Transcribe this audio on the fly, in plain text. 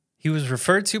He was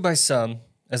referred to by some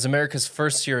as America's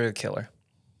first serial killer,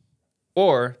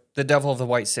 or the Devil of the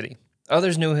White City.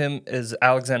 Others knew him as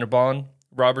Alexander Bond,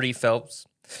 Robert E. Phelps,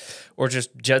 or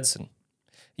just Judson.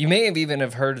 You may have even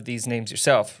have heard of these names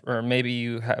yourself, or maybe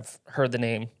you have heard the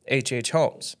name H.H.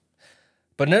 Holmes.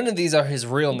 But none of these are his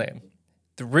real name.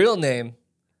 The real name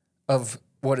of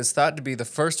what is thought to be the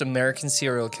first American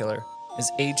serial killer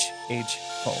is H.H.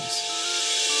 Holmes.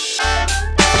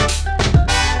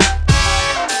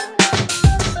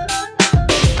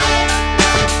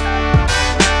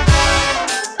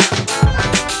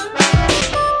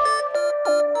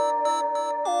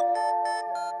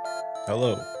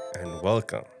 Hello and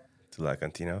welcome to La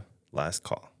Cantina Last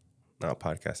Call. Not a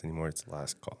podcast anymore, it's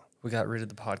Last Call. We got rid of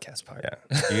the podcast part.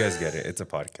 Yeah, you guys get it. It's a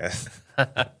podcast.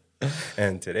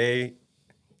 And today,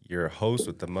 your host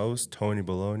with the most, Tony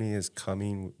Baloney, is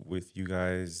coming with you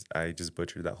guys. I just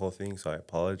butchered that whole thing, so I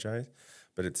apologize.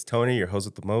 But it's Tony, your host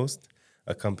with the most,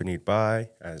 accompanied by,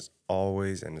 as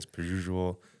always and as per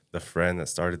usual, the friend that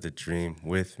started the dream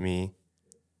with me.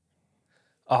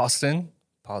 Austin,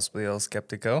 possibly El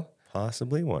Skeptico.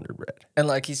 Possibly Wonder Bread. And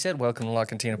like he said, welcome to La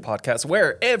Cantina Podcast,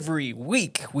 where every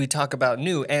week we talk about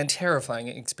new and terrifying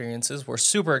experiences. We're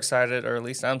super excited, or at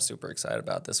least I'm super excited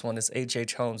about this one. It's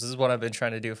H.H. Holmes. This is what I've been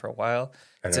trying to do for a while.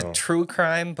 It's a true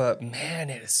crime, but man,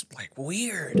 it is like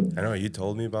weird. I know, you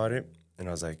told me about it, and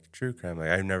I was like, true crime. Like,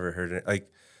 I've never heard it. Like,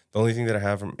 the only thing that I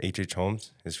have from H.H.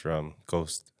 Holmes is from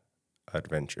Ghost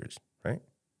Adventures, right?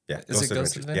 Yeah. Is it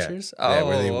Ghost Adventures? Yeah, Oh,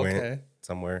 where they okay. went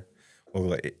somewhere. Well,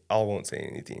 like, I won't say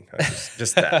anything.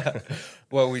 Just that.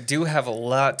 Well, we do have a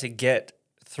lot to get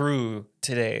through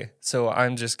today, so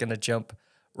I'm just going to jump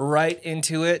right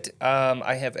into it.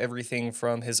 I have everything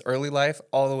from his early life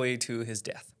all the way to his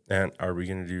death. And are we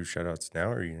going to do shout-outs now,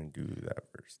 or are you going to do that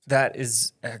first? That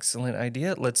is an excellent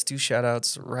idea. Let's do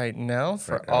shout-outs right now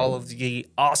for all of the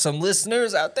awesome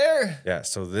listeners out there. Yeah,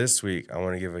 so this week, I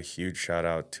want to give a huge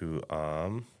shout-out to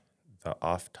the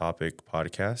Off Topic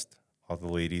podcast. All the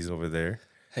ladies over there.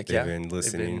 Heck They've yeah. been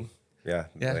listening. Yeah,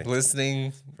 like,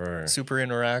 listening, for, super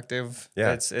interactive.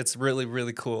 Yeah. It's really,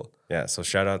 really cool. Yeah, so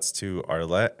shout outs to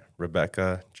Arlette,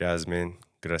 Rebecca, Jasmine,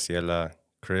 Graciela,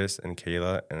 Chris, and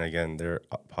Kayla. And again, their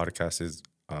podcast is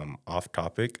Off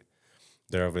Topic.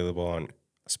 They're available on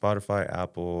Spotify,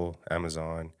 Apple,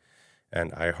 Amazon,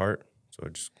 and iHeart. So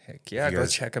just Heck yeah, go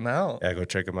check them out. Yeah, go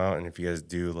check them out. And if you guys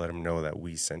do, let them know that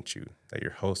we sent you, that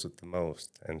your host with the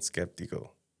most and Skeptico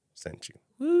sent you.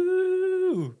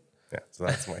 Woo! Yeah, so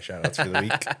that's my shout outs for the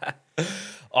week.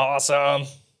 Awesome.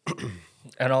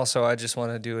 And also, I just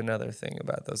want to do another thing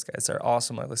about those guys. They're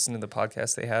awesome. I listen to the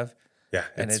podcast they have. Yeah,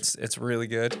 and it's really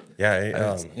good.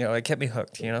 Yeah, it kept me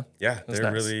hooked. Yeah, they're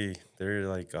nice. really they're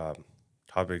like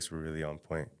topics were really on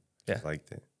point. Yeah, I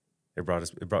liked it. It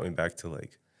brought me back to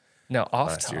like now off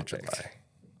last topic. year, July.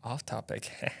 Off topic.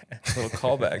 Little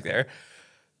callback there.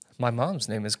 My mom's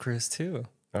name is Chris too.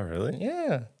 Oh really?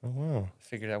 Yeah. Oh wow.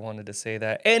 Figured I wanted to say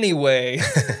that. Anyway,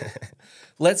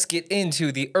 let's get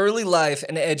into the early life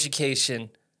and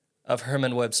education of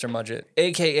Herman Webster Mudgett,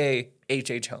 a.k.a.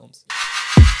 H.H. Holmes.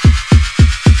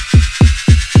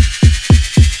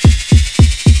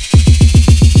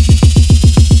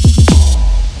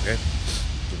 Okay.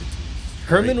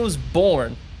 Herman was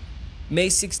born May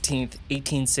 16th,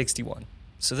 1861.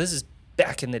 So this is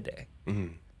back in the day.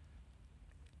 Mm-hmm.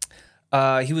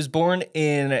 He was born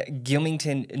in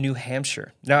Gilmington, New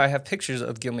Hampshire. Now, I have pictures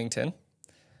of Gilmington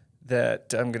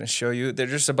that I'm going to show you. They're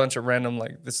just a bunch of random,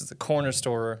 like, this is a corner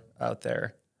store out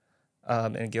there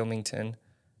in Gilmington.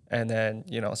 And then,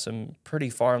 some pretty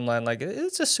farmland. Like,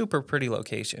 it's a super pretty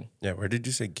location. Yeah, where did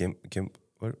you say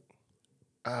what?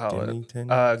 Gilmington?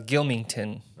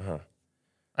 Gilmington, Uh-huh.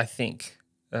 I think.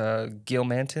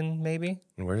 Gilmanton, maybe?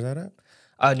 And where's that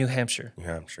at? New Hampshire. New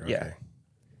Hampshire, okay. Yeah.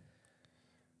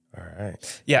 All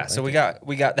right. Yeah, so we got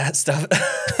that stuff.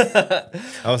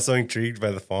 I was so intrigued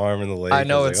by the farm and the lake. I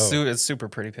know, it's super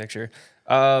pretty picture.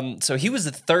 So he was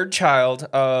the third child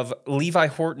of Levi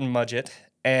Horton Mudgett,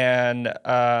 and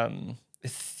I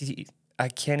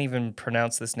can't even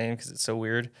pronounce this name because it's so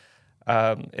weird.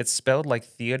 It's spelled like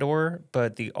Theodore,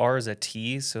 but the R is a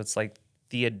T, so it's like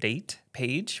Theodate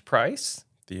Page Price.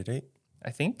 Theodate?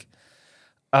 I think.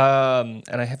 And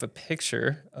I have a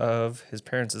picture of his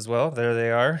parents as well. There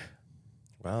they are.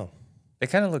 Wow. They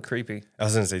kind of look creepy. I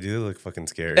was going to say, do they look fucking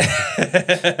scary?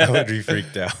 I would be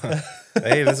freaked out.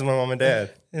 Hey, this is my mom and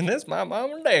dad. And that's my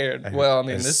mom and dad. Well, I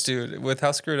mean, this dude, with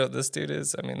how screwed up this dude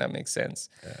is, I mean, that makes sense.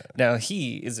 Yeah. Now,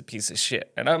 he is a piece of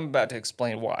shit, and I'm about to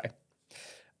explain why.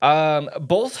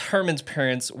 Both Herman's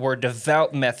parents were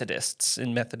devout Methodists,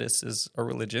 and Methodist is a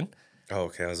religion. Oh,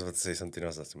 okay. I was about to say something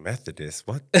else. That's Methodist.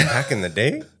 What? Back in the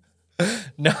day?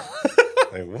 No,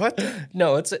 Like what?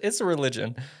 no, it's a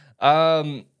religion.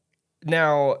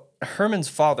 Now Herman's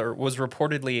father was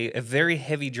reportedly a very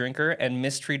heavy drinker and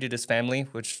mistreated his family,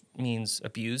 which means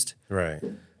abused, Right.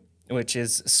 which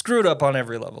is screwed up on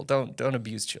every level. Don't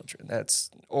abuse children. That's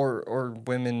or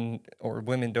women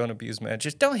don't abuse men.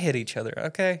 Just don't hit each other,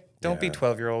 okay? Don't be Yeah.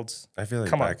 12-year-olds. I feel like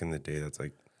Come on. back in the day, that's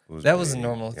like That was a big.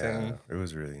 normal Yeah, thing. it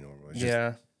was really normal. It's just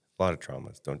Yeah, a lot of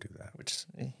traumas. Don't do that. which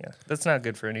yeah, that's not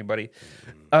good for anybody.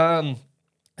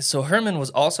 So Herman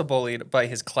was also bullied by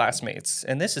his classmates,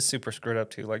 and this is super screwed up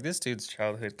too. Like this dude's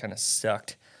childhood kind of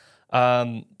sucked.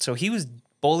 So he was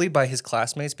bullied by his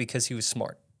classmates because he was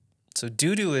smart. So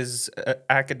due to his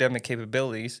academic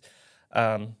capabilities,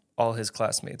 all his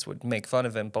classmates would make fun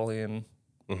of him, bully him.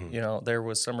 Mm-hmm. You know, there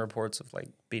was some reports of like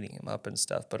beating him up and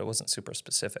stuff, but it wasn't super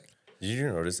specific. Did you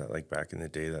notice that like back in the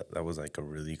day that was like a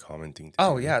really common thing to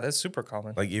Oh do? yeah, that's super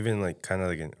common. Like even like kind of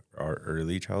like in our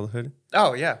early childhood,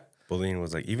 Oh yeah, bullying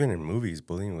was like even in movies,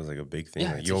 bullying was like a big thing. Yeah,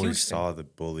 Like it's you a always huge thing. saw the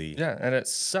bully. yeah, and it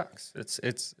sucks. It's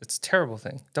a terrible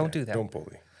thing. Don't do that. Don't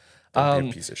bully. Don't be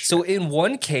a piece of shit. So in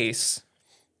one case,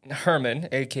 Herman,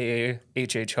 aka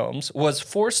H.H. Holmes, was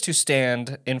forced to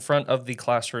stand in front of the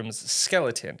classroom's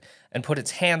skeleton and put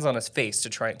its hands on his face to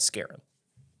try and scare him.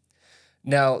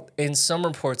 Now, in some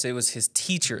reports, it was his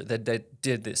teacher that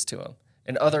did this to him.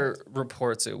 In other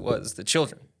reports, it was the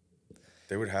children.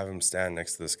 They would have him stand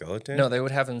next to the skeleton. No, they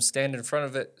would have him stand in front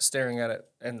of it, staring at it,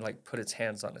 and like put its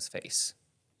hands on his face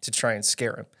to try and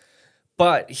scare him.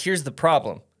 But here's the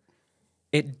problem.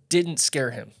 It didn't scare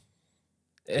him.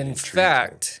 In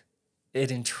fact,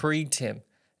 it intrigued him.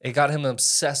 It got him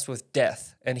obsessed with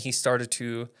death. And he started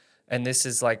to, and this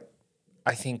is like,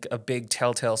 I think a big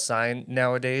telltale sign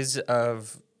nowadays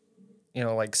of,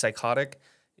 like psychotic,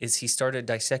 is he started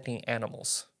dissecting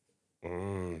animals.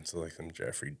 So like some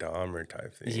Jeffrey Dahmer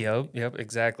type thing. Yep,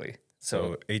 exactly.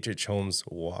 So H.H. Holmes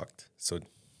walked so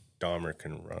Dahmer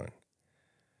can run.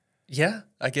 yeah,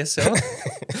 I guess so.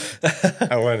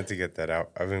 I wanted to get that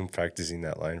out. I've been practicing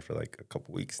that line for like a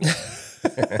couple weeks now.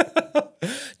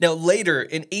 Now, later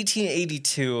in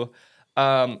 1882,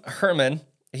 Herman,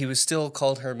 he was still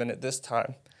called Herman at this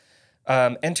time,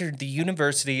 entered the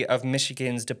University of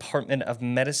Michigan's Department of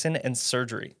Medicine and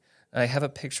Surgery. I have a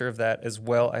picture of that as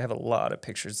well. I have a lot of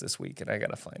pictures this week, and I got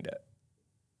to find it.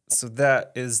 So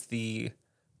that is the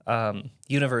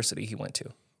university he went to.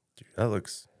 Dude, that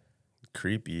looks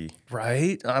creepy.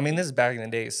 Right? I mean, this is back in the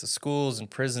day. So schools and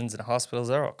prisons and hospitals,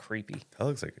 they're all creepy. That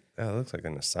looks like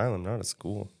an asylum, not a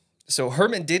school. So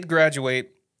Herman did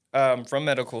graduate from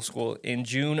medical school in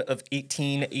June of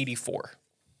 1884.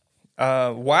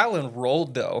 While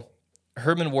enrolled, though,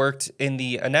 Herman worked in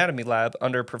the anatomy lab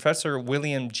under Professor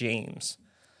William James.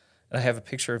 And I have a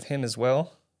picture of him as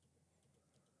well.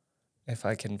 If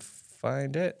I can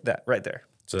find it. That right there.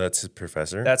 So that's his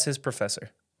professor? That's his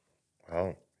professor.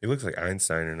 Wow. He looks like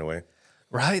Einstein in a way.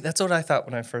 Right? That's what I thought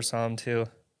when I first saw him, too.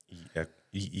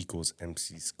 E equals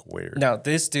MC squared. Now,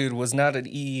 this dude was not an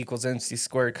E equals MC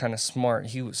squared kind of smart.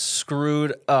 He was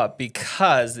screwed up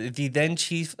because the then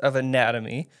chief of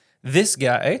anatomy, this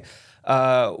guy,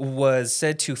 was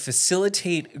said to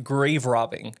facilitate grave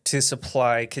robbing to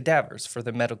supply cadavers for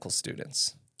the medical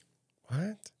students.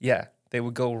 What? Yeah, they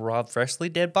would go rob freshly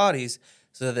dead bodies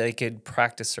so that they could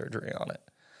practice surgery on it.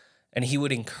 And he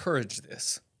would encourage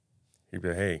this. He'd be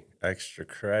like, hey, extra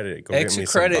credit. Go Extra get me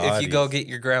some credit if bodies. you go get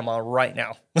your grandma right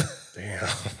now. Damn.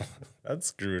 That's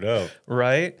screwed up.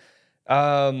 Right?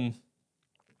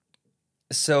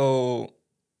 So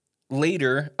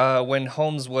later, when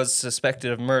Holmes was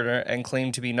suspected of murder and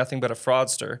claimed to be nothing but a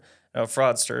fraudster, now, a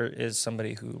fraudster is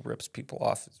somebody who rips people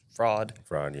off. Fraud.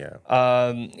 Fraud,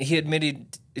 yeah. He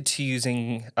admitted to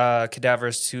using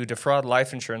cadavers to defraud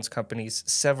life insurance companies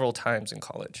several times in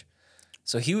college.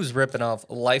 So he was ripping off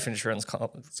life insurance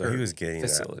So he was getting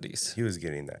facilities. That. He was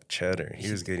getting that cheddar.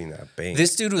 He was getting that bank.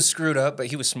 This dude was screwed up, but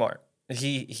he was smart.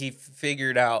 He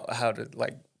figured out how to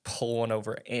like pull one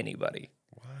over anybody.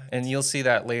 What? And you'll see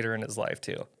that later in his life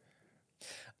too.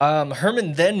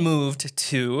 Herman then moved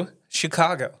to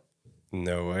Chicago.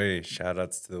 No way. Shout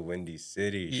outs to the Windy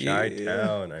City.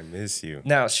 Chi-Town. I miss you.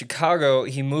 Now, Chicago,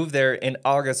 he moved there in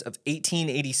August of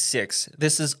 1886.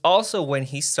 This is also when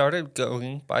he started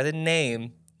going by the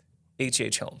name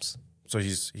H.H. Holmes. So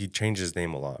he changed his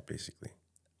name a lot, basically.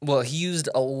 Well, he used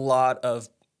a lot of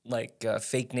like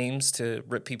fake names to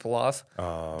rip people off.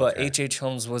 Oh, But okay. H.H.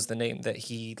 Holmes was the name that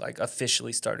he like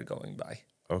officially started going by.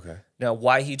 Okay. Now,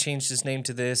 why he changed his name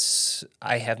to this,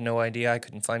 I have no idea. I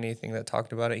couldn't find anything that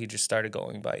talked about it. He just started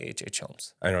going by H.H.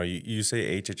 Holmes. I know. You say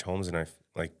H.H. Holmes, and I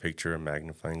like picture a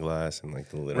magnifying glass and like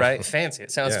the little. Right? Fancy.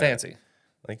 It sounds Yeah. fancy.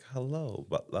 Like, hello,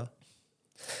 butler.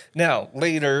 Now,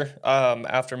 later,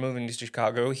 after moving to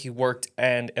Chicago, he worked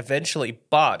and eventually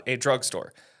bought a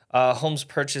drugstore. Holmes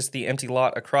purchased the empty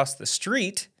lot across the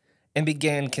street and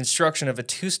began construction of a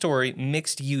 2-story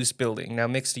mixed-use building. Now,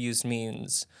 mixed-use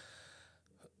means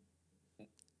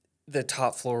the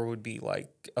top floor would be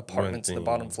like apartments, the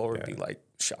bottom floor would be like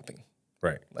shopping.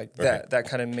 Right. Like that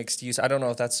kind of mixed use. I don't know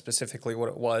if that's specifically what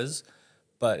it was,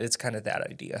 but it's kind of that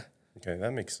idea. Okay,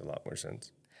 that makes a lot more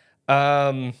sense.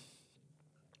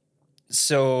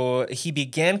 So he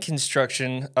began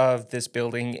construction of this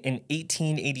building in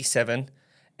 1887,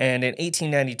 and in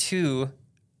 1892,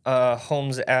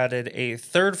 Holmes added a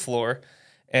 3rd floor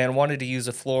and wanted to use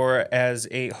a floor as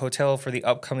a hotel for the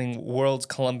upcoming World's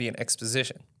Columbian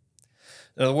Exposition.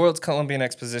 Now, the World's Columbian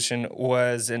Exposition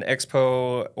was an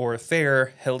expo or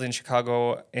fair held in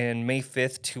Chicago in May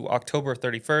 5th to October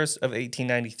 31st of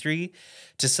 1893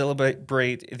 to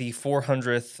celebrate the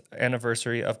 400th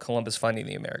anniversary of Columbus finding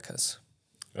the Americas.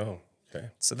 Oh,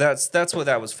 okay. So that's what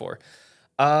that was for.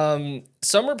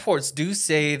 Some reports do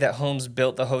say that Holmes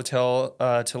built the hotel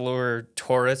to lure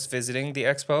tourists visiting the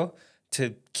expo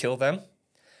to kill them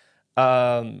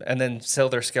and then sell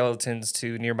their skeletons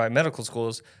to nearby medical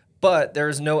schools. But there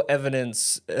is no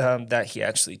evidence that he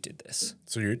actually did this.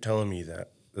 So you're telling me that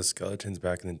the skeletons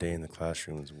back in the day in the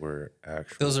classrooms were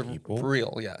actual Those are people?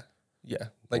 real, yeah. Yeah.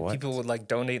 Like What? people would like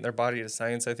donate their body to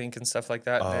science, I think, and stuff like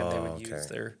that. And then they would okay. use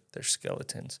their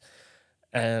skeletons.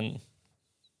 And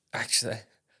actually,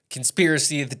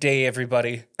 conspiracy of the day,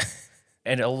 everybody.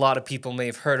 And a lot of people may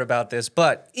have heard about this,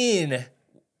 but in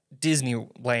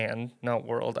Disneyland, not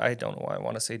World. I don't know why I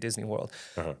want to say Disney World.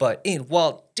 But in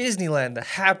Walt Disneyland, the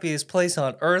happiest place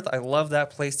on earth. I love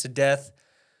that place to death.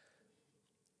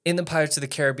 In the Pirates of the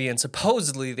Caribbean,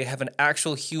 supposedly they have an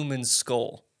actual human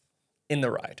skull in the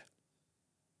ride.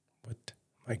 What?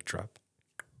 Mic drop.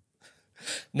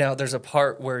 Now, there's a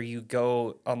part where you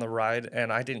go on the ride,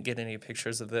 and I didn't get any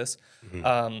pictures of this.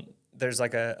 There's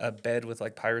like a bed with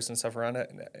like pirates and stuff around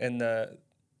it. And the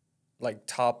like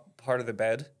top part of the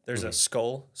bed, there's a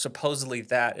skull. Supposedly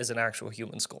that is an actual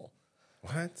human skull.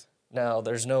 What? Now,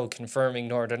 there's no confirming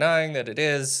nor denying that it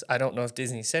is. I don't know if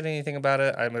Disney said anything about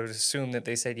it. I would assume that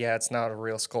they said, yeah, it's not a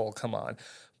real skull. Come on.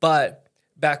 But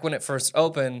back when it first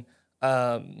opened,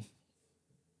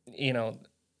 you know,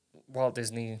 Walt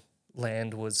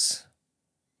Disneyland was,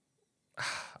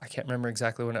 I can't remember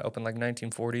exactly when it opened, like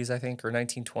 1940s, I think, or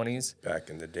 1920s. Back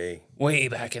in the day. Way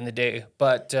back in the day.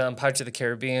 But Pirates of the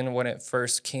Caribbean, when it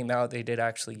first came out, they did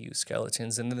actually use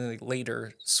skeletons. And then they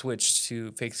later switched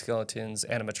to fake skeletons,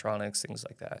 animatronics, things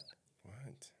like that.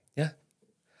 What? Yeah.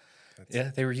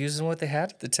 Yeah, they were using what they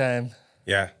had at the time.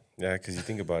 Yeah, because you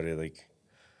think about it, like,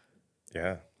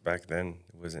 yeah, back then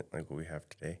it wasn't like what we have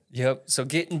today. Yep. So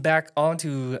getting back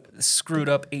onto screwed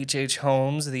up H.H.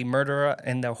 Holmes, the murderer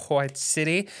in the White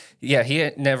City. Yeah, he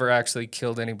had never actually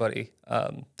killed anybody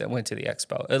that went to the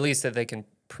expo, at least that they can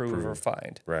prove or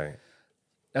find. Right.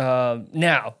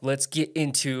 Now, let's get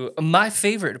into my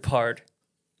favorite part,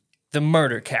 the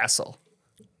murder castle.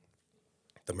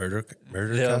 The murder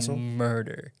The castle?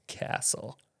 murder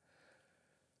castle.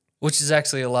 Which is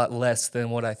actually a lot less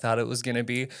than what I thought it was going to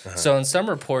be. So in some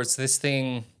reports, this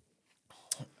thing,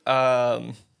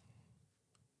 I'm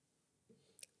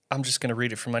just going to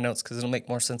read it from my notes because it'll make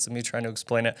more sense than me trying to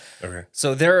explain it. Okay.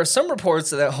 So there are some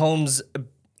reports that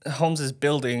Holmes's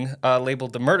building,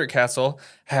 labeled the Murder Castle,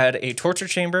 had a torture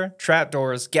chamber,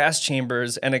 trapdoors, gas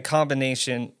chambers, and a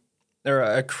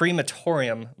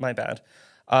crematorium. My bad.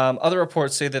 Other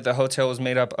reports say that the hotel was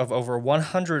made up of over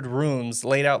 100 rooms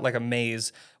laid out like a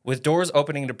maze, with doors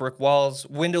opening to brick walls,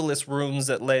 windowless rooms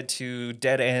that led to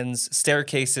dead ends,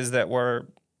 staircases that were,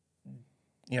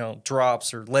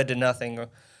 drops or led to nothing.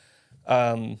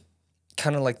 Kind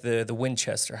of like the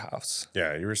Winchester house.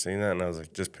 Yeah, you were saying that, and I was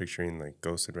like just picturing like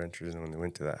Ghost Adventures and when they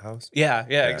went to that house. Yeah,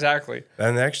 exactly.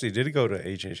 And they actually did go to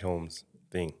H.H. Holmes'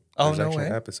 thing. Oh, There's no actually way?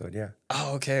 an episode, yeah.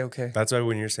 Oh, okay. That's why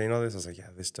when you're saying all this, I was like, yeah,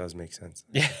 this does make sense.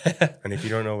 Yeah. And if you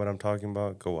don't know what I'm talking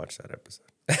about, go watch that episode.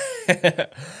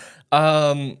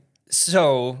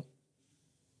 So,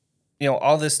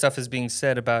 all this stuff is being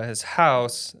said about his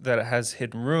house, that it has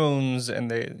hidden rooms and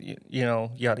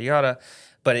yada, yada.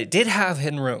 But it did have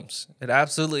hidden rooms. It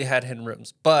absolutely had hidden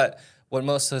rooms. But what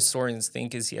most historians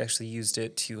think is he actually used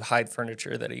it to hide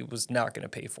furniture that he was not going to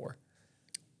pay for.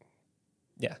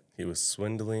 Yeah. He was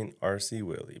swindling R.C.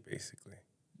 Willey, basically.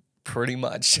 Pretty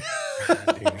much.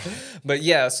 But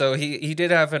yeah, so he did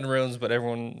have hidden rooms, but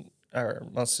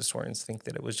most historians think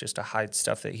that it was just to hide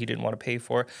stuff that he didn't want to pay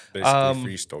for. Basically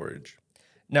free storage.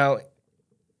 Now,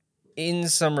 in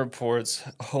some reports,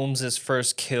 Holmes's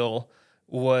first kill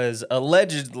was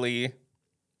allegedly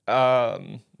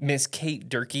Miss Kate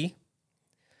Durkee.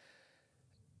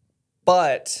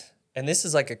 But, and this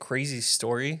is like a crazy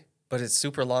story, but it's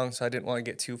super long, so I didn't want to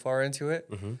get too far into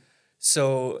it. Mm-hmm.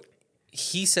 So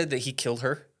he said that he killed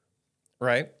her,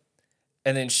 right?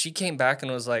 And then she came back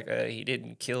and was like, he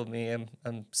didn't kill me.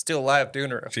 I'm still alive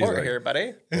doing a report like, here,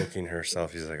 buddy. Poking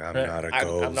herself. She's like, I'm not a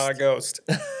ghost. I'm not a ghost.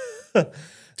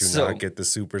 Do not get the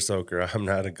super soaker. I'm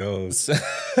not a ghost.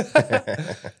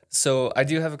 So I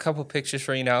do have a couple pictures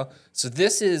for you now. So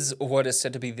this is what is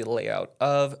said to be the layout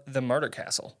of the murder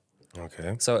castle.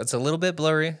 Okay. So it's a little bit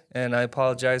blurry, and I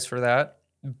apologize for that.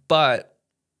 But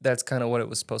that's kind of what it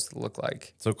was supposed to look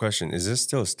like. So, question: is this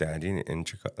still standing in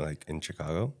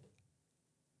Chicago?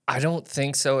 I don't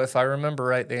think so. If I remember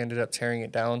right, they ended up tearing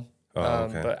it down.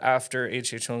 Okay. But after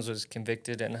H.H. Holmes was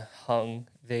convicted and hung,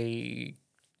 they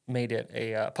made it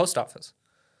a post office.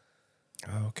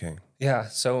 Oh, okay. Yeah.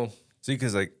 So See,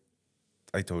 because like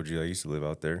I told you, I used to live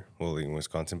out there, well, in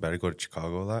Wisconsin, but I go to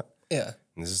Chicago a lot. yeah.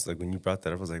 And this is like when you brought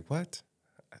that up, I was like, what?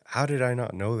 How did I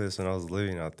not know this when I was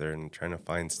living out there and trying to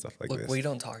find stuff like Look, this? we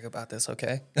don't talk about this,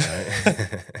 okay?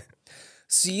 Right?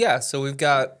 So we've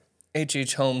got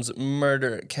H.H. Holmes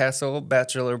murder castle,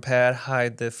 bachelor pad,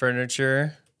 hide the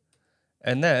furniture.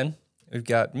 And then we've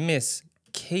got Miss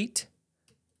Kate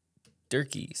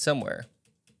Durkee somewhere.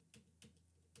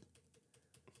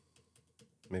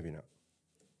 Maybe not.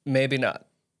 Maybe not.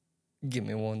 Give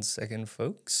me 1 second,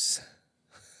 folks.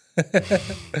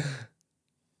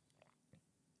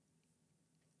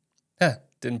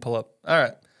 Didn't pull up. All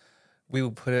right. We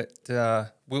will put it,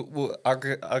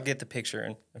 I'll get the picture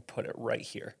and put it right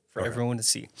here for everyone to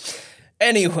see.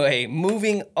 Anyway,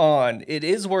 moving on. It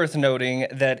is worth noting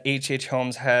that H.H.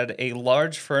 Holmes had a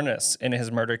large furnace in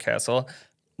his murder castle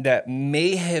that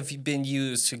may have been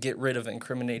used to get rid of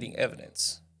incriminating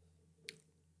evidence.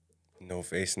 No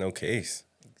face, no case.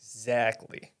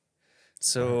 Exactly.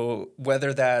 So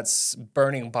whether that's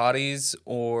burning bodies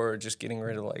or just getting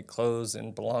rid of like clothes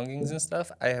and belongings and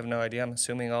stuff, I have no idea. I'm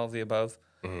assuming all of the above.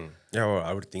 Mm-hmm. Yeah, well,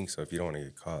 I would think so if you don't want to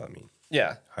get caught. I mean,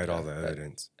 Yeah. hide all the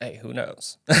evidence. Hey, who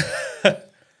knows?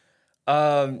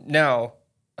 Now,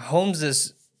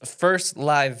 Holmes's first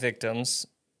live victims,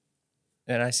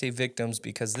 and I say victims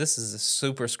because this is a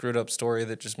super screwed up story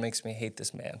that just makes me hate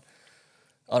this man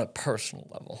on a personal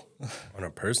level. On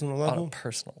a personal level? On a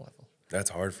personal level.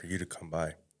 That's hard for you to come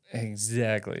by.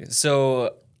 Exactly.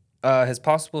 So his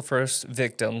possible first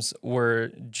victims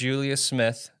were Julia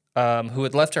Smith, who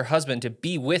had left her husband to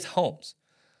be with Holmes.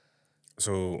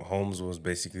 So Holmes was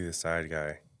basically the side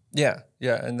guy. Yeah,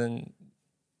 yeah. And then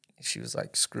she was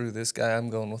like, screw this guy, I'm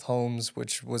going with Holmes,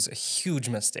 which was a huge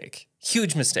mistake.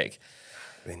 Huge mistake.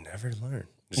 They never learn.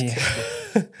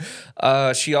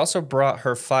 She also brought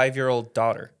her 5-year-old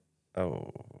daughter.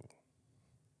 Oh.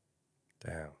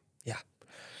 Damn.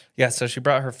 Yeah, so she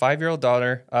brought her 5-year-old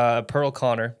daughter, Pearl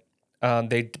Connor.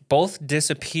 They both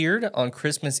disappeared on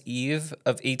Christmas Eve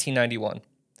of 1891.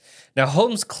 Now,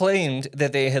 Holmes claimed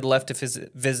that they had left to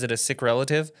visit a sick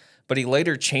relative, but he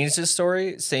later changed his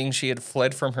story, saying she had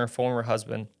fled from her former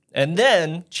husband, and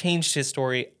then changed his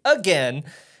story again,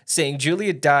 saying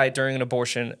Julia died during an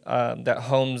abortion that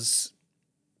Holmes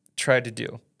tried to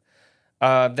do.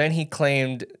 Then he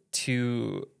claimed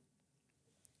to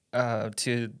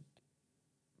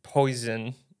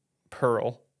poison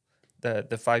Pearl, the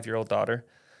 5-year-old daughter,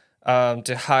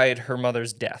 to hide her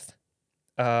mother's death.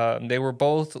 They were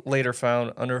both later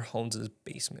found under Holmes's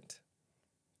basement.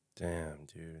 Damn,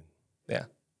 dude. Yeah.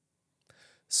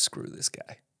 Screw this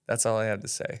guy. That's all I had to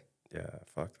say. Yeah,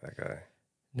 fuck that guy.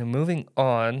 Now, moving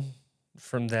on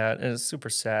from that, and it's super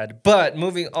sad, but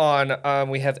moving on,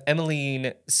 we have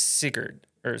Emmeline Sigurd,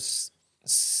 or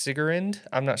Sigurd.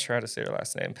 I'm not sure how to say her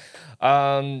last name.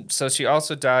 So she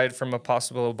also died from a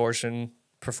possible abortion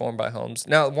performed by Holmes.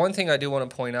 Now, one thing I do want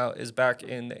to point out is back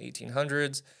in the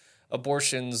 1800s,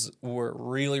 abortions were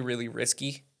really, really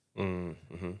risky.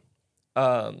 Mm-hmm.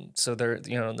 So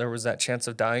there was that chance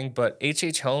of dying, but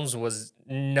H.H. Holmes was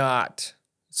not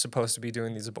supposed to be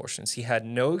doing these abortions. He had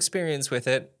no experience with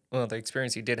it. Well, the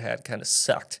experience he did had kind of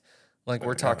sucked. Like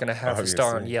we're talking a half a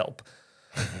star on Yelp.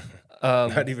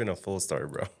 Not even a full star,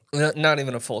 bro. Not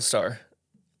even a full star.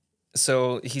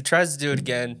 So he tries to do it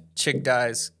again. Chick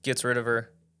dies, gets rid of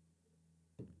her.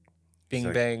 Bing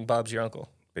like, bang, Bob's your uncle.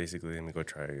 Basically, let me go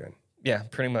try again. Yeah,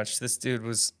 pretty much. This dude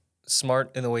was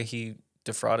smart in the way he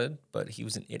defrauded, but he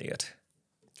was an idiot.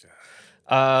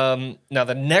 Now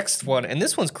the next one, and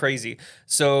this one's crazy.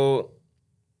 So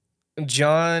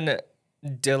John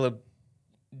Delaville,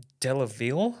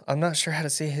 I'm not sure how to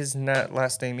say his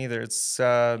last name either. It's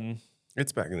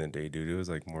It's back in the day, dude. It was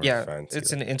like more Yeah, fancy.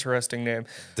 it's an interesting name.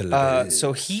 Deleuze.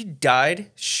 So he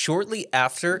died shortly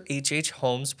after H.H.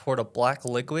 Holmes poured a black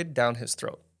liquid down his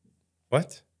throat.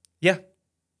 What? Yeah.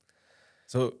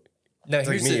 So Now it's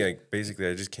like here's me. the, Like basically,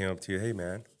 I just came up to you. Hey,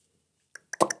 man.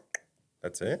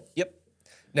 That's it. Yep.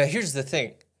 Now here's the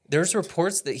thing. There's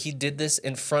reports that he did this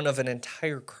in front of an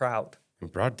entire crowd In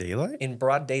broad daylight. in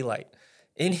broad daylight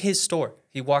in his store.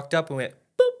 He walked up and went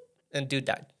boop, and dude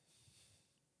died.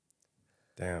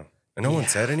 Damn. And no one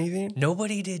said anything.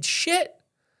 Nobody did shit.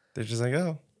 They're just like,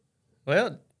 oh,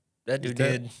 Well, that dude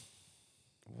dead. did.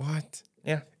 what?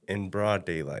 Yeah. In broad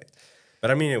daylight.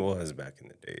 But I mean, it was back in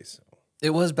the day. So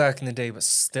It was back in the day, but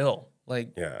still,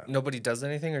 like, yeah. nobody does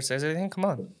anything or says anything. Come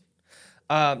on.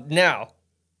 Now,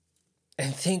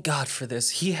 and thank God for this,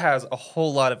 he has a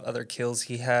whole lot of other kills.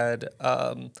 He had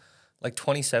like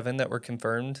 27 that were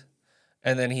confirmed,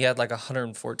 and then he had like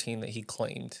 114 that he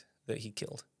claimed that he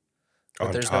killed. But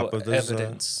On there's top no of those,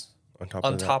 evidence on top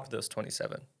on of top of those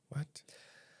 27. What?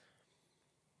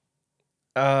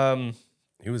 Um,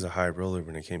 He was a high roller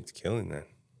when it came to killing that.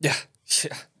 yeah,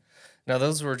 yeah. Now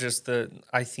those were just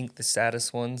I think the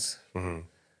saddest ones. Mhm.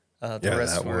 The Yeah,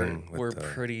 rest that were one with were the-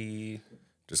 pretty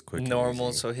Just quick. and normal.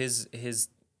 easy. So his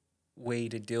way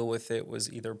to deal with it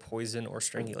was either poison or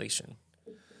strangulation,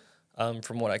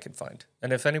 from what I could find.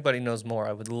 And if anybody knows more,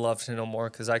 I would love to know more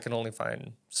because I can only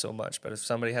find so much. But if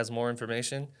somebody has more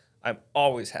information, I'm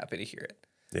always happy to hear it.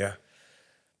 Yeah.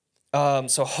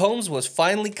 So Holmes was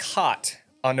finally caught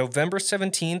on November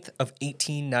 17th of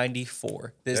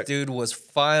 1894. This Yeah. dude was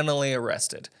finally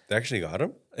arrested. They actually got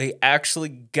him? They actually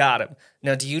got him.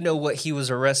 Now, do you know what he was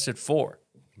arrested for?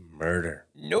 Murder.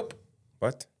 Nope.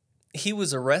 What? He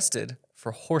was arrested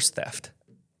for horse theft.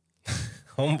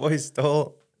 Homeboy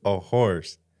stole a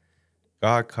horse.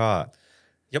 Got caught.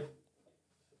 Yep.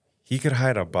 He could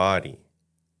hide a body.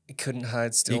 He couldn't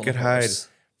hide He stealing could a hide horse.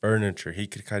 furniture. He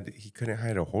couldn't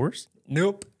hide a horse?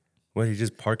 Nope. What, he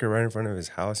just park it right in front of his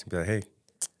house and be like, hey,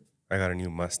 I got a new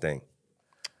Mustang.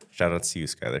 Shout out to you,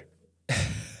 Skyler.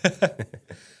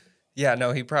 Yeah,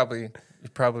 no, he probably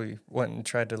went and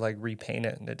tried to like repaint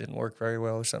it and it didn't work very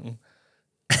well or something.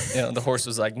 You know, the horse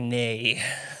was like, nay.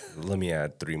 Let me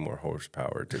add 3 more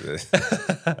horsepower to this.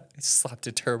 He slapped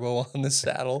a turbo on the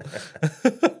saddle.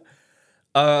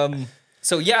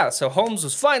 So Holmes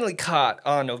was finally caught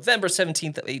on November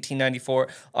 17th of 1894.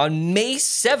 On May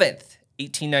 7th,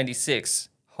 1896,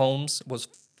 Holmes was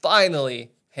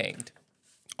finally hanged.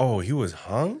 Oh, he was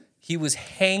hung? He was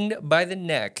hanged by the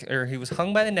neck, or he was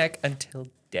hung by the neck until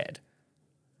dead.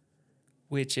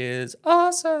 Which is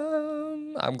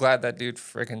awesome. I'm glad that dude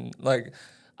freaking, like,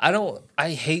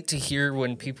 I hate to hear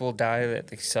when people die that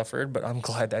they suffered, but I'm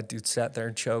glad that dude sat there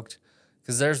and choked.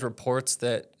 Because there's reports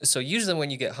that, so usually when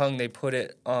you get hung, they put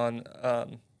it on,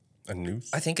 A noose?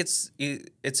 I think it's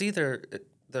either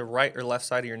the right or left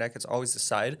side of your neck. It's always the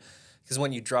side. Because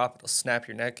when you drop, it'll snap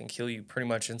your neck and kill you pretty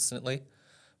much instantly.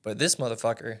 But this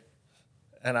motherfucker,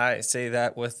 and I say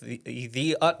that with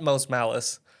the utmost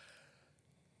malice,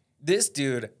 this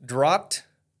dude dropped,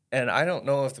 and I don't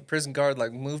know if the prison guard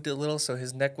like moved it a little so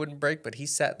his neck wouldn't break, but he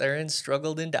sat there and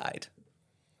struggled and died.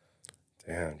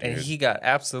 Damn, dude. And he got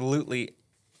absolutely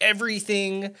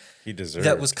everything He deserved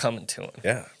that was coming to him.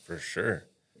 Yeah, for sure.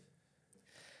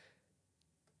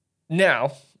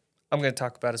 Now, I'm going to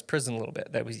talk about his prison a little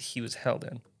bit that he was held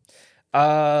in.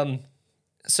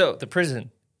 So the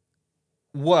prison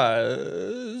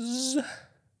was...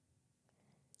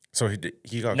 So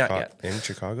he got Not caught yet. in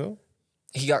Chicago?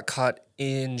 He got caught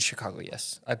in Chicago,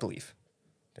 yes, I believe.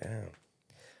 Damn.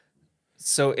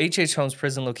 So H.H. Holmes'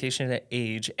 prison location and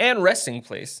age and resting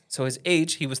place. So his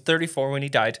age, he was 34 when he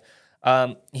died.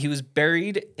 He was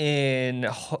buried in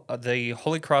the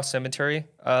Holy Cross Cemetery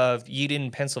of Eden,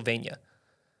 Pennsylvania.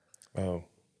 Oh,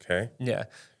 okay. Yeah.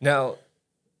 Now,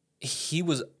 he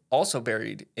was also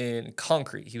buried in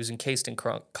concrete. He was encased in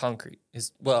concrete.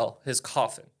 His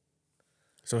coffin.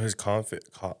 So his coffin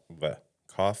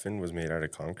was made out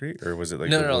of concrete, or was it like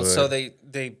No. wood? So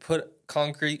they put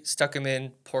concrete, stuck him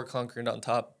in, poured concrete on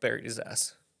top, buried his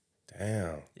ass.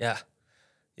 Damn. Yeah.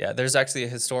 Yeah, there's actually a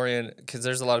historian, because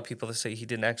there's a lot of people that say he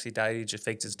didn't actually die, he just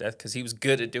faked his death, because he was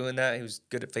good at doing that. He was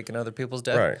good at faking other people's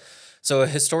death. Right. So a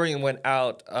historian went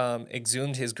out,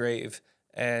 exhumed his grave,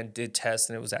 and did tests,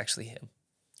 and it was actually him.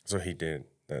 So he did.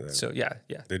 So, yeah.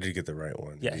 They did get the right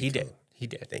one. Yeah, he did. He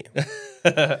did.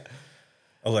 Damn.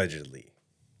 Allegedly.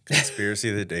 Conspiracy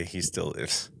of the day, he still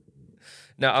lives.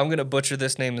 Now, I'm going to butcher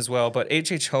this name as well, but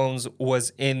H.H. Holmes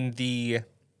was in the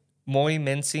Moy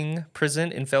Mensing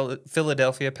prison in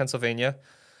Philadelphia, Pennsylvania.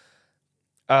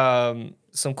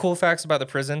 some cool facts about the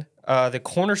prison. The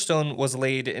cornerstone was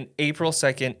laid in April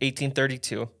 2nd,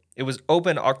 1832. It was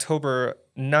opened October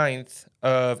 9th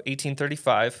of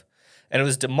 1835, and it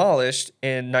was demolished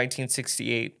in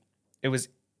 1968. It was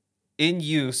in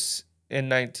use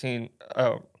in it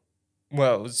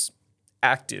was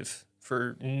active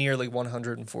for nearly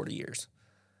 140 years.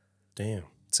 Damn.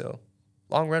 So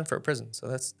long run for a prison. So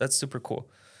that's super cool.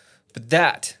 But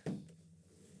that,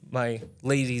 my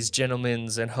ladies, gentlemen,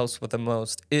 and hosts with the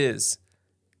most, is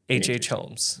H.H.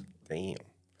 Holmes. Damn.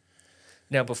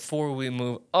 Now, before we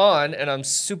move on, and I'm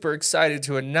super excited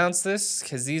to announce this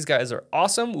because these guys are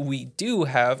awesome, we do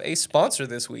have a sponsor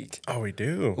this week. Oh, we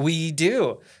do? We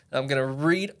do. I'm going to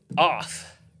read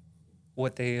off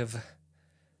what they have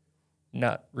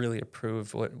not really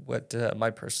approved, what my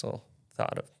personal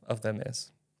thought of them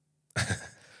is.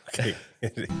 Okay.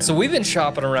 So we've been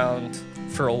shopping around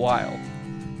for a while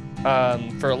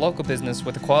for a local business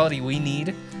with the quality we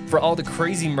need for all the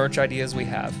crazy merch ideas we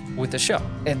have with the show.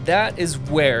 And that is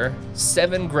where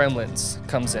 7 Gremlins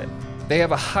comes in. They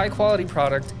have a high quality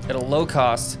product at a low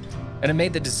cost, and it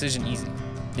made the decision easy.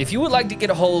 If you would like to get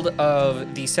a hold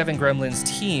of the 7 Gremlins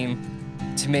team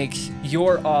to make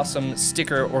your awesome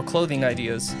sticker or clothing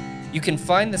ideas, you can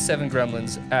find the 7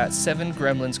 Gremlins at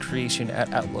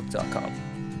 7gremlinscreation@outlook.com.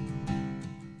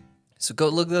 So go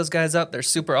look those guys up. They're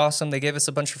super awesome. They gave us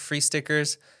a bunch of free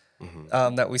stickers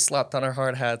that we slapped on our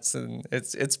hard hats, and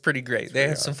it's pretty great. They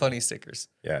have some funny stickers.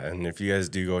 Yeah, and if you guys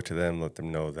do go to them, let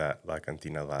them know that La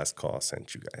Cantina Last Call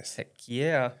sent you guys. Heck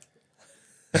yeah.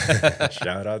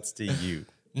 Shout outs to you.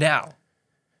 Now,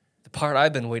 the part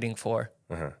I've been waiting for,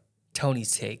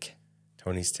 Tony's take.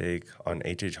 Tony's take on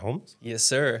H.H. Holmes? Yes,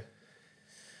 sir.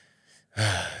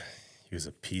 He was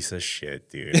a piece of shit,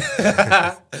 dude.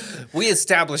 We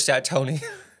established that, Tony.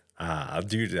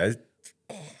 Dude,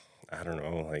 I don't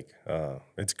know. Like,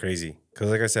 it's crazy. Because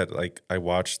like I said, like I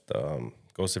watched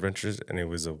Ghost Adventures, and it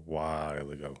was a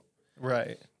while ago.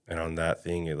 Right. And on that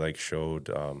thing, it like showed,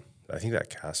 I think that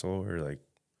castle or like.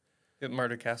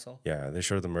 Murder Castle. Yeah, they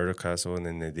showed the murder castle, and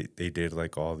then they did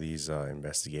like all these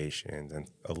investigations, and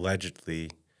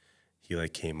allegedly he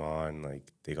like came on,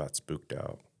 like they got spooked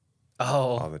out.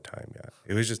 All the time, yeah.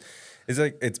 It was just, it's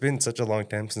like, it's been such a long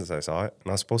time since I saw it,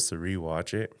 and I was supposed to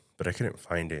rewatch it, but I couldn't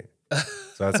find it.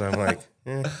 So that's why I'm like,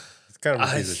 it's kind of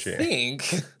a piece of shit. I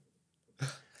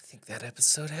think that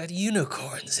episode had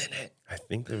unicorns in it. I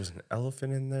think there was an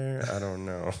elephant in there. I don't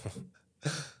know.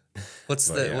 What's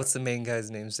the main guy's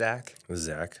name? Zach?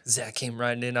 Zach. Zach came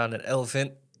riding in on an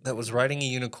elephant that was riding a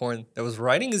unicorn, that was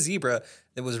riding a zebra,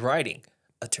 that was riding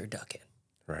a turducken.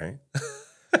 Right?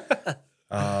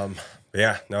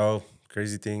 Yeah, no,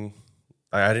 crazy thing.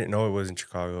 I didn't know it was in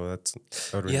Chicago. That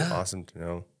would have been awesome to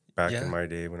know back in my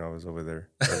day when I was over there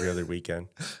every other weekend.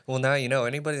 Well, now you know.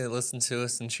 Anybody that listens to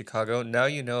us in Chicago, now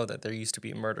you know that there used to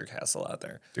be a murder castle out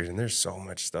there. Dude, and there's so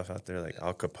much stuff out there, like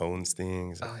Al Capone's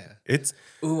things. Oh, yeah.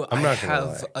 I'm not gonna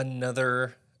have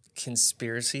another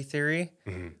conspiracy theory,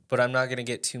 but I'm not going to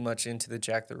get too much into the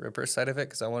Jack the Ripper side of it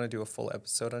because I want to do a full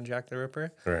episode on Jack the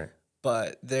Ripper. Right.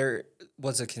 But there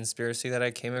was a conspiracy that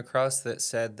I came across that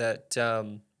said that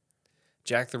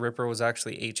Jack the Ripper was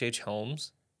actually H.H.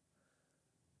 Holmes.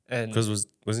 Because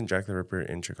wasn't Jack the Ripper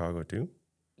in Chicago too?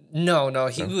 No,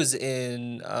 he was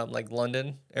in like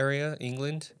London area,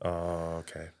 England. Oh,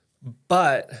 okay.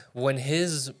 But when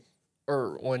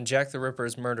Jack the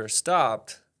Ripper's murder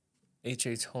stopped,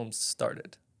 H.H. Holmes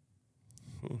started.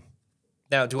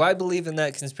 Now, do I believe in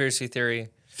that conspiracy theory?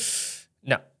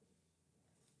 No.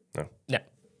 No.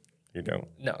 You don't?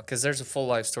 No, because there's a full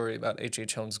life story about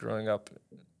H.H. Holmes growing up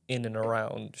in and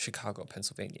around Chicago,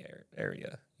 Pennsylvania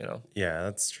area, you know? Yeah,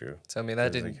 that's true. So, I mean,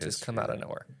 that didn't just come out of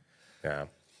nowhere. Yeah.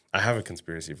 I have a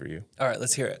conspiracy for you. All right,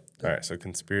 let's hear it. All right, so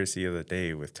conspiracy of the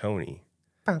day with Tony.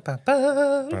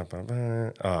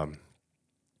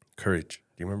 Courage. Do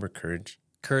you remember Courage?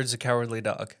 Courage the Cowardly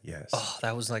Dog. Yes. Oh,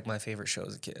 that was like my favorite show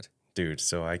as a kid. Dude,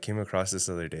 so I came across this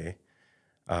other day.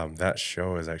 That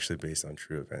show is actually based on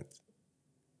true events.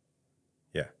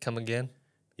 Yeah. Come again?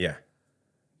 Yeah.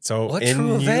 So what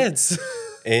true events?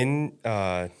 In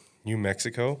New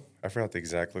Mexico, I forgot the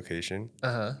exact location.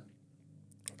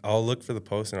 I'll look for the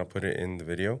post and I'll put it in the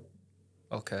video.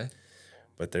 Okay.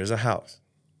 But there's a house,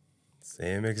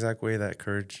 same exact way that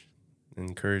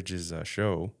Courage's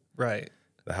show. Right.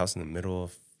 The house in the middle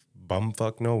of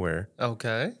bumfuck nowhere.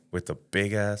 Okay. With a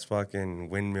big ass fucking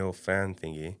windmill fan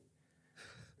thingy,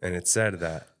 and it said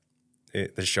that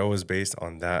the show was based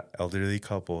on that elderly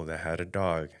couple that had a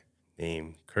dog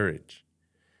named Courage,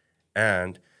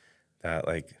 and that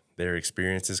like their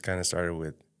experiences kind of started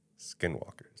with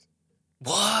skinwalkers.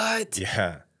 What?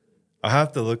 Yeah, I'll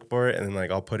have to look for it, and then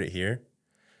like I'll put it here,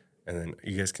 and then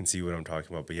you guys can see what I'm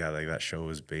talking about. But yeah, like that show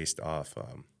was based off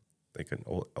like an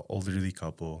elderly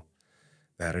couple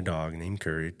that had a dog named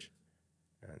Courage,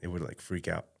 and it would like freak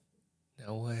out.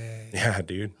 No way. Yeah,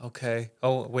 dude. Okay.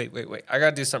 Oh, wait. I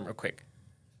gotta do something real quick.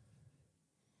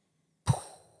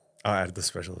 I'll add the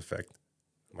special effect.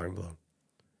 Mind blown.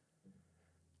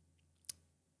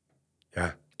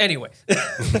 Yeah. Anyway,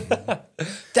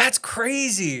 that's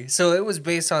crazy. So it was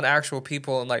based on actual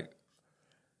people, and like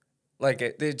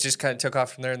it just kind of took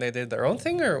off from there, and they did their own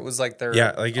thing, or it was like their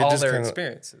like it all just their kinda,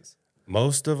 experiences.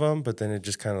 most of them, but then it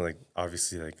just kind of like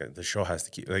obviously like the show has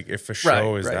to keep like if a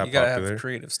show is that you gotta popular, have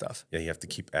creative stuff. yeah, you have to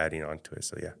keep adding on to it.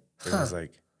 So yeah, it was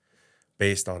like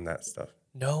based on that stuff.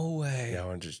 No way. Yeah, I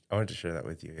wanted to share that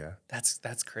with you. Yeah,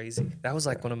 That's crazy. That was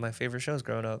like one of my favorite shows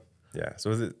growing up. yeah.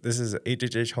 So this is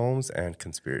H Holmes and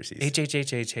conspiracies.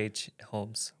 H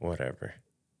Holmes. Whatever.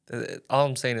 All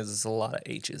I'm saying is it's a lot of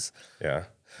H's. Yeah.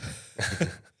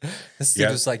 This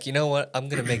dude was like, you know what? I'm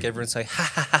gonna make everyone say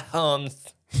ha ha ha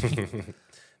Holmes. Do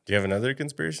you have another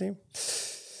conspiracy?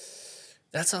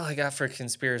 That's all I got for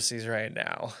conspiracies right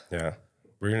now. Yeah.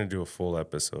 We're going to do a full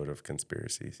episode of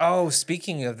conspiracies. Oh,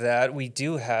 speaking of that, we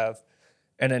do have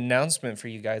an announcement for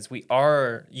you guys.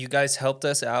 You guys helped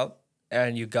us out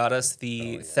and you got us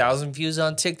the 1,000 views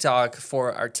on TikTok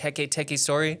for our Teke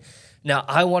story. Now,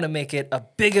 I want to make it a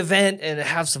big event and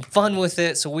have some fun with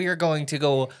it. So we are going to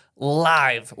go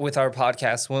live with our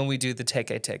podcast when we do the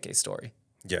Teke story.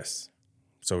 Yes.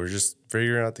 So we're just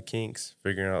figuring out the kinks,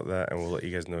 figuring out that, and we'll let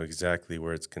you guys know exactly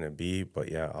where it's going to be.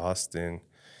 But yeah, Austin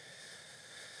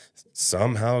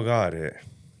somehow got it.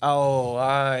 Oh,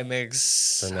 I'm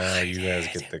excited. So now you guys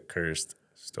get the cursed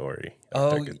story.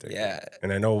 Oh, yeah.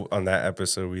 And I know on that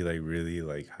episode, we like really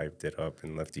like hyped it up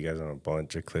and left you guys on a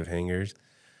bunch of cliffhangers.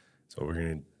 So we're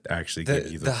going to actually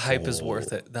give you the hype is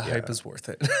worth it. The hype is worth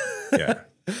it. Yeah.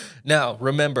 Now,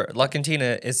 remember, La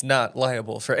Cantina is not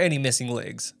liable for any missing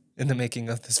legs in the making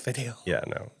of this video. Yeah,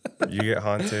 no. You get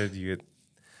haunted,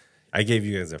 I gave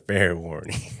you guys a fair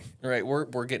warning. Right,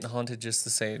 we're getting haunted just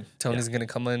the same. Tony's gonna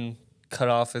come in, cut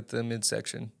off at the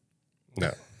midsection.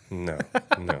 No.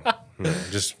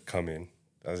 Just come in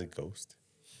as a ghost.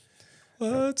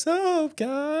 What's up,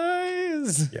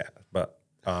 guys? Yeah, but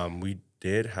we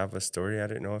did have a story. I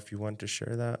didn't know if you want to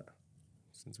share that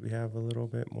since we have a little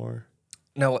bit more.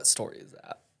 Now, what story is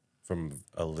that? From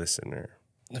a listener.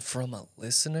 From a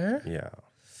listener? Yeah.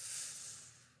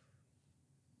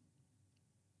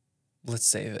 Let's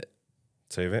save it.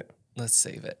 Save it? Let's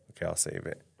save it. Okay, I'll save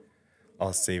it.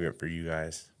 I'll save it for you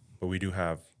guys. But we do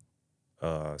have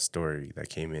a story that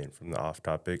came in from the off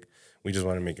topic. We just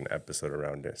want to make an episode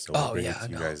around it. So we'll bring it to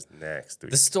you guys next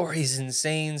week. The story is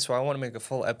insane, so I want to make a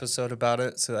full episode about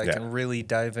it so I can really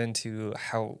dive into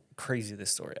how crazy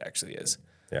this story actually is.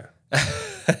 Yeah.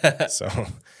 So,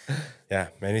 yeah.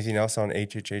 Anything else on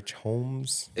H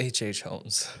Holmes? H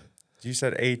Holmes. You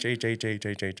said H.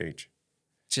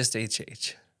 Just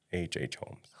H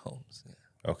Holmes. Holmes.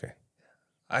 Yeah. Okay.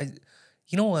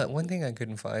 You know what? One thing I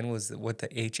couldn't find was what the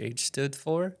HH stood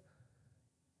for.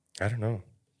 I don't know.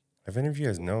 If any of you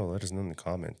guys know, let us know in the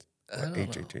comments what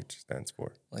HHH stands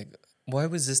for. Like, why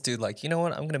was this dude like, you know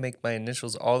what? I'm going to make my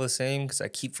initials all the same because I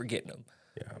keep forgetting them.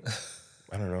 Yeah.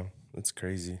 I don't know. It's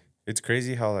crazy. It's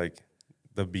crazy how, like,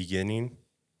 the beginning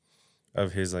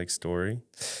of his, like, story.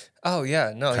 Oh,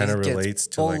 yeah. No, kind of relates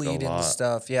to, like, a lot. And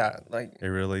stuff. Yeah. Like, it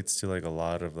relates to, like, a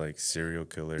lot of, like, serial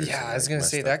killers. Yeah, I was going to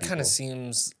say, that kind of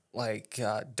seems like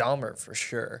Dahmer for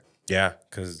sure. Yeah,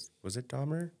 because, was it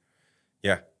Dahmer?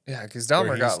 Yeah. Yeah, because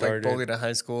Dahmer got like bullied in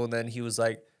high school, and then he was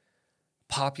like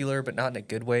popular, but not in a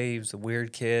good way. He was a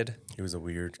weird kid. He was a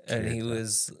weird kid. And he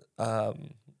was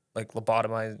like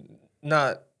lobotomized,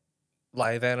 not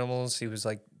live animals. He was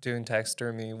like doing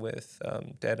taxidermy with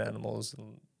dead animals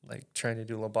and like trying to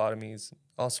do lobotomies,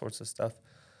 all sorts of stuff.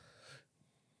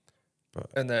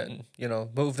 And then,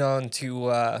 moved on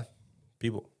to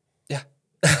people. Yeah.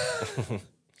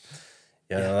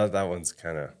 Yeah, that one's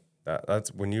kind of...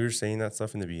 That's when you were saying that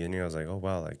stuff in the beginning, I was like, oh,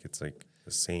 wow, like it's like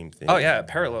the same thing. Oh, yeah, it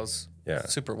parallels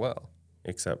super well.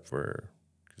 Except for,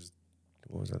 because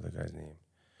what was that other guy's name?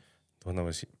 The one that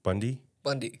was Bundy?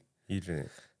 Bundy. He didn't.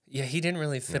 Yeah, he didn't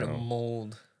really fit a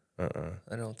mold.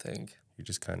 I don't think. He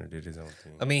just kind of did his own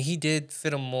thing. I mean, he did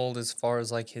fit a mold as far as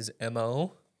like his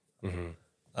MO. Mm-hmm.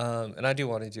 And I do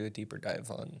want to do a deeper dive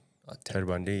on Ted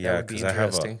Bundy. Yeah, because I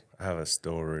have a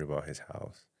story about his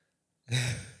house.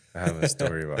 I have a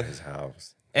story about his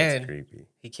house. That's creepy.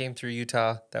 He came through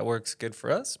Utah. That works good for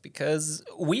us because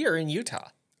we are in Utah.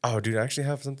 Oh, dude, I actually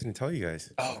have something to tell you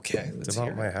guys. Oh, okay. It's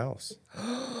about my house.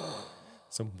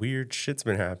 Some weird shit's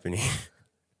been happening.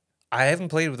 I haven't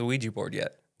played with the Ouija board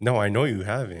yet. No, I know you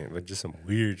haven't, but just some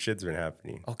weird shit's been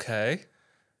happening. Okay.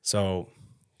 So,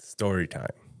 story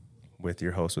time with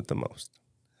your host with the most.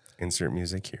 Insert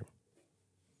music here.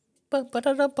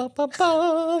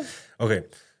 Okay,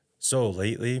 so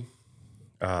lately,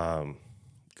 I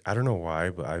don't know why,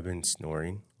 but I've been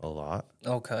snoring a lot.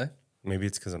 Okay. Maybe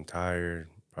it's because I'm tired.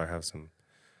 Probably have some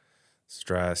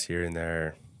stress here and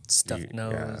there. Stuffed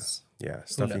nose. Yeah,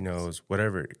 stuffy knows? nose,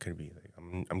 whatever it could be.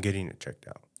 Like I'm getting it checked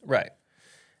out. Right.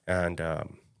 And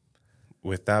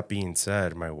with that being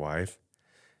said, my wife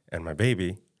and my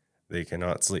baby, they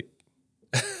cannot sleep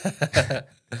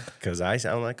because I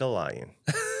sound like a lion.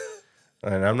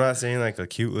 And I'm not saying like a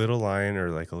cute little lion or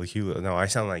like a cute. No, I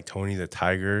sound like Tony the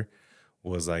Tiger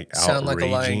was like Sound like a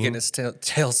lion outraging. getting his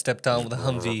tail stepped on with a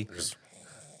Humvee.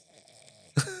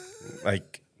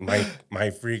 Like my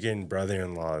freaking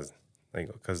brother-in-law's,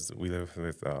 like, because we live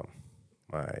with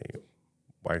my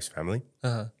wife's family.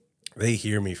 Uh-huh. They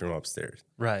hear me from upstairs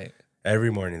Right.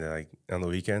 every morning. They're like, on the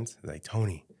weekends, they're like,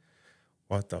 Tony,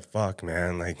 what the fuck,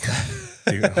 man? Like,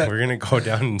 dude, we're gonna go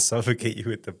down and suffocate you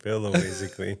with the pillow,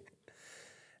 basically.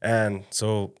 And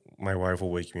so my wife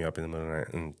will wake me up in the middle of the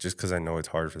night, and just because I know it's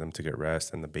hard for them to get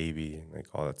rest and the baby and like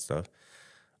all that stuff,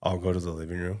 I'll go to the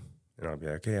living room and I'll be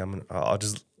like, hey, I'm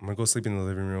gonna go sleep in the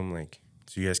living room, like,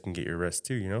 so you guys can get your rest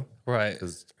too, you know? Right.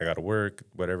 Because I gotta work,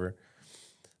 whatever.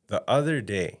 The other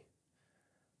day,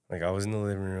 like, I was in the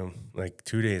living room, like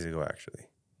 2 days ago, actually.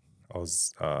 I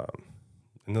was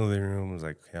in the living room, was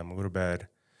like, okay, I'm gonna go to bed,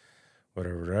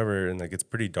 whatever. And like, it's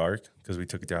pretty dark because we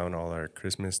took down all our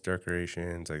Christmas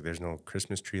decorations. Like, there's no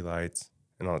Christmas tree lights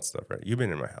and all that stuff, right? You've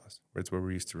been in my house. It's where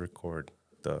we used to record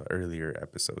the earlier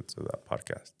episodes of that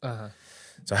podcast. Uh-huh.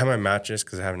 So I have my mattress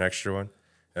because I have an extra one.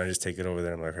 And I just take it over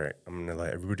there. I'm like, all right, I'm going to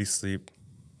let everybody sleep.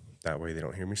 That way they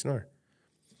don't hear me snore.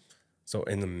 So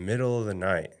in the middle of the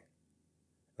night,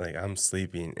 like, I'm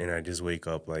sleeping and I just wake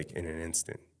up like in an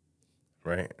instant,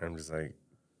 right? I'm just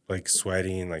like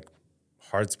sweating, like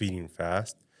heart's beating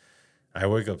fast. I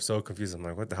wake up so confused. I'm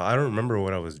like, what the hell? I don't remember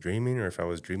what I was dreaming or if I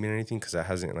was dreaming anything because I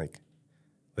hasn't, like,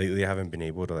 lately I haven't been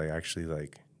able to like actually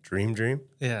like dream.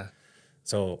 Yeah.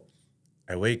 So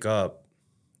I wake up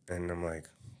and I'm like,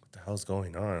 what the hell's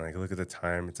going on? Like, look at the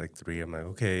time. It's like 3. I'm like,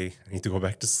 okay, I need to go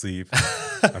back to sleep.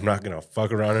 I'm not going to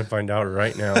fuck around and find out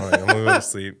right now. Like, I'm going to go to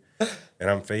sleep. And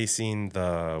I'm facing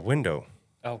the window.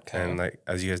 Okay. And like,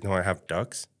 as you guys know, I have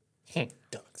ducks.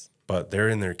 Ducks. But they're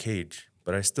in their cage.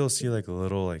 But I still see like a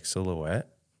little like silhouette.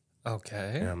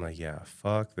 Okay. And I'm like, yeah,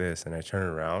 fuck this. And I turn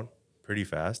around pretty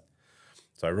fast.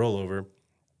 So I roll over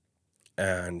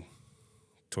and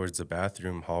towards the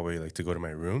bathroom hallway, like to go to my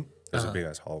room, there's a big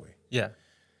ass hallway. Yeah.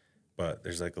 But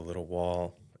there's like a little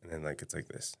wall and then like it's like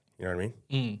this. You know what I mean?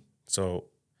 Mm. So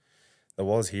the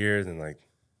wall's here, then like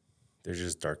there's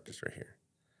just darkness right here.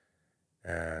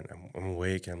 And I'm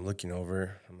awake and I'm looking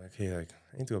over. I'm like, hey, like,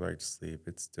 I need to go back to sleep.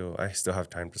 I still have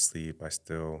time to sleep.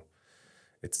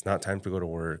 It's not time to go to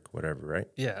work, whatever, right?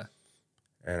 Yeah.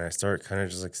 And I start kind of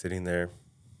just like sitting there.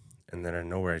 And then I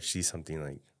know where I see something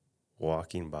like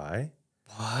walking by.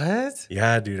 What?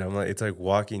 Yeah, dude. I'm like, it's like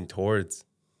walking towards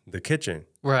the kitchen.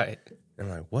 Right. And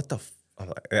I'm like, what the I'm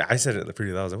like, I said it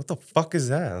pretty loud. I was like, what the fuck is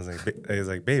that? I was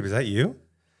like, babe, is that you?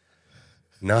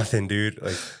 Nothing, dude.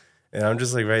 Like, and I'm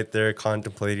just like right there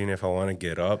contemplating if I want to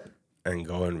get up and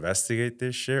go investigate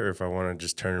this shit or if I want to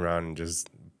just turn around and just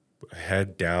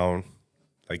head down,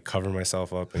 like cover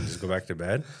myself up and just go back to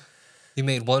bed. You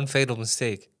made one fatal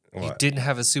mistake. What? You didn't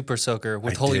have a super soaker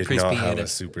with I Holy did Priest not being have in a it.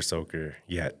 super soaker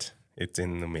yet. It's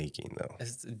in the making though.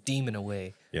 It's a demon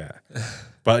away. Yeah.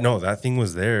 But no, that thing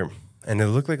was there. And it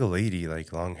looked like a lady,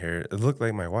 like long hair. It looked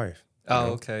like my wife.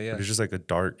 Oh, okay, yeah. But it's just like a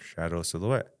dark shadow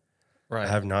silhouette. Right.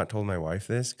 I have not told my wife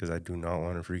this because I do not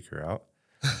want to freak her out.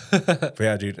 But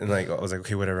yeah, dude. And like, I was like,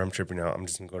 okay, whatever. I'm tripping out. I'm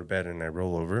just going to go to bed. And I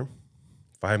roll over.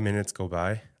 5 minutes go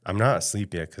by. I'm not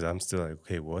asleep yet because I'm still like,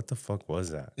 okay, what the fuck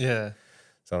was that? Yeah.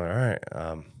 So I'm like,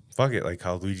 all right, fuck it. Like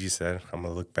how Luigi said, I'm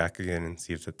going to look back again and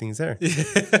see if the thing's there.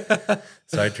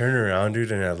 So I turn around,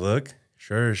 dude, and I look.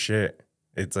 Sure as shit.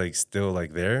 It's like still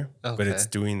like there. Okay. But it's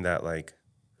doing that like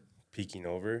peeking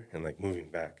over and like moving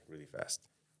back really fast.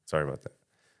 Sorry about that.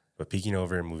 But peeking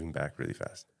over and moving back really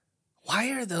fast. Why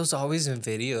are those always in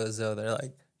videos, though? They're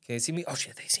like, can you see me? Oh,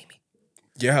 shit, they see me.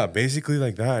 Yeah, basically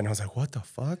like that. And I was like, what the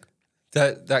fuck?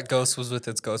 That ghost was with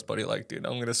its ghost buddy. Like, dude,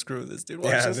 I'm going to screw this dude.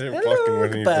 Watch Yeah, this. they're Hello, fucking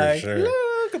with me goodbye. for sure.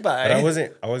 Hello, goodbye.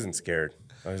 But I wasn't scared.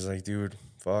 I was like, dude,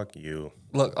 fuck you.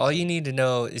 Look, all you need to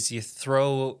know is you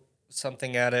throw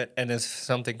something at it, and if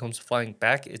something comes flying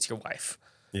back, it's your wife.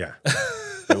 Yeah.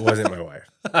 It wasn't my wife.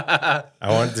 I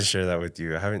wanted to share that with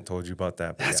you. I haven't told you about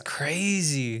that. But That's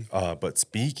crazy. But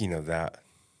speaking of that,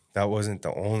 that wasn't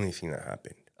the only thing that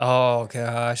happened. Oh,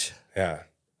 gosh. Yeah.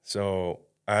 So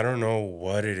I don't know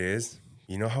what it is.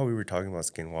 You know how we were talking about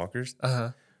skinwalkers? Uh-huh.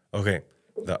 Okay.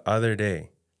 The other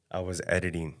day, I was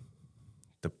editing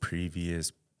the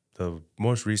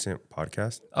most recent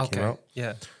podcast that came out.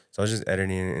 Yeah. So I was just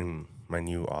editing it in my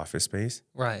new office space.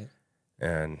 Right.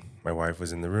 And my wife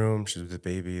was in the room. She was with the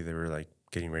baby. They were like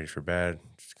getting ready for bed,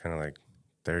 just kind of like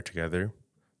there together.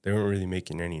 They weren't really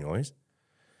making any noise.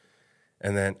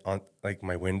 And then on like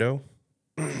my window,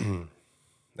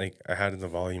 like I had the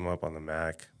volume up on the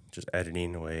Mac, just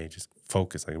editing away, just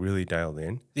focused, like really dialed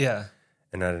in. Yeah.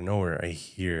 And out of nowhere, I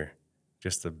hear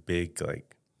just a big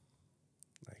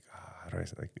how do I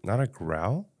say, like not a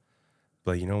growl,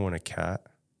 but you know when a cat,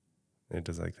 it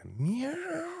does like the meow.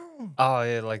 Oh,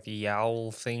 yeah, like the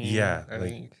yowl thing. Yeah, I like-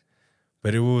 think.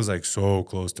 But it was like so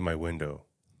close to my window.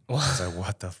 I was like,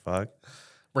 what the fuck?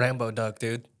 Rambo duck,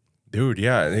 dude. Dude,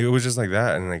 yeah. It was just like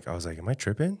that. And like I was like, am I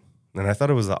tripping? And I thought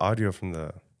it was the audio from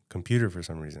the computer for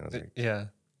some reason. I was like, Yeah.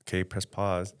 okay, press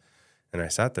pause. And I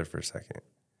sat there for a second.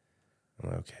 I'm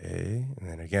like, okay. And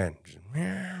then again, just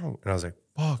meow. And I was like,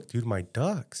 fuck, dude, my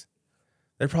ducks.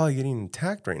 They're probably getting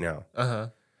attacked right now. Uh-huh.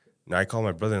 And I called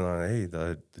my brother-in-law, hey,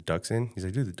 the ducks in? He's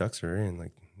like, dude, the ducks are in.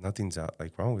 Like, nothing's out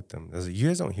like wrong with them. I was like, you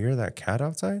guys don't hear that cat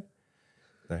outside?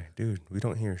 Like, dude, we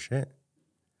don't hear shit.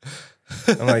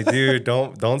 I'm like, dude,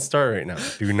 don't start right now.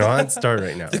 Do not start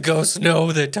right now. The ghosts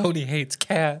know that Tony hates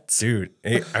cats. Dude,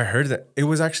 I heard that. It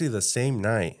was actually the same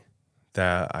night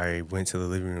that I went to the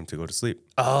living room to go to sleep.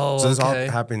 Oh, So this all okay.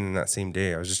 happened in that same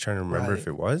day. I was just trying to remember if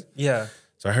it was. Yeah.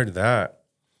 So I heard that.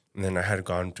 And then I had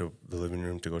gone to the living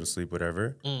room to go to sleep,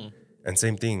 whatever. And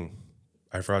same thing,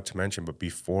 I forgot to mention, but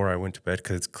before I went to bed,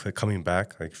 because it's coming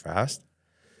back like fast,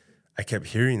 I kept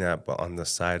hearing that, but on the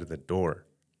side of the door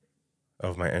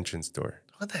of my entrance door.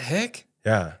 What the heck?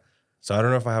 Yeah. So I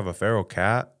don't know if I have a feral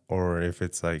cat or if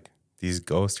it's like these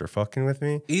ghosts are fucking with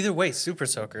me. Either way, super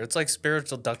soaker. It's like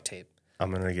spiritual duct tape. I'm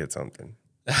going to get something.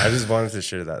 I just wanted to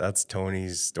share that. That's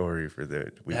Tony's story for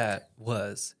the week. That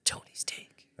was Tony's take.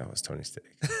 That was Tony's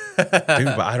take. Dude,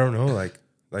 but I don't know. Like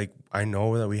I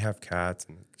know that we have cats,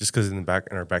 and just because in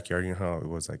our backyard, you know how it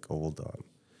was like old,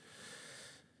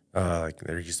 like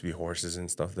there used to be horses and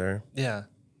stuff there. Yeah.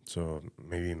 So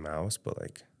maybe a mouse, but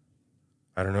like,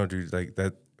 I don't know, dude. Like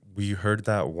that, we heard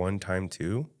that one time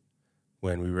too,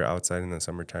 when we were outside in the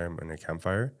summertime in a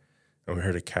campfire, and we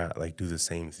heard a cat like do the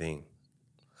same thing.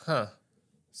 Huh.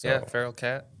 So, Yeah, feral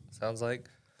cat. Sounds like.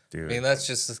 dude. I mean, that's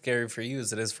just as scary for you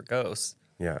as it is for ghosts.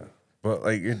 Yeah, but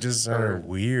like it just sounded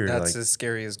weird. That's like, as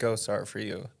scary as ghosts are for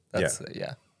you. That's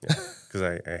yeah. because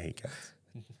I hate cats.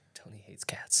 Tony hates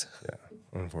cats.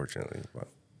 Yeah, unfortunately, but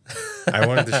I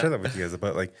wanted to share that with you guys.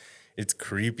 But like, it's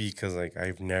creepy because like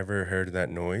I've never heard that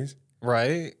noise,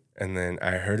 Right? and then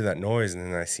I heard that noise, and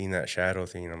then I seen that shadow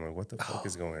thing, and I'm like, what the fuck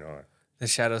is going on? The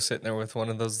shadow sitting there with one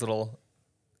of those little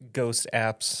ghost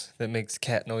apps that makes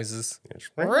cat noises.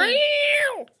 It's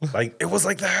like it was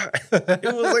like that.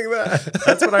 It was like that.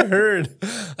 That's what I heard,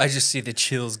 I just see the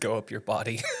chills go up your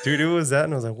body. dude. It was that,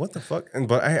 and I was like, what the fuck?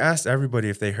 But I asked everybody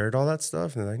if they heard all that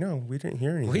stuff, and they're like, no, we didn't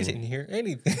hear anything. We didn't hear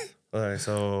anything. Like,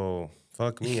 so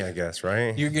fuck me, I guess,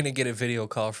 right? You're gonna get a video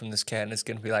call from this cat, and it's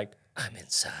gonna be like, "I'm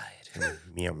inside."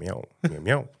 Meow meow meow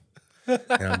meow,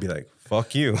 and I'll be like,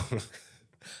 fuck you.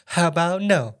 How about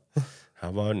no? How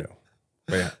about no?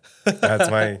 But yeah, that's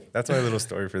my little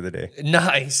story for the day.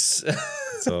 Nice.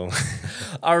 So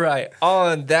All right.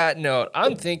 On that note,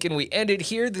 I'm thinking we end it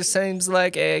here. This seems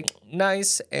like a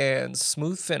nice and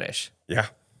smooth finish. yeah.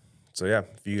 So yeah,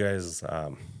 if you guys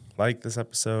like this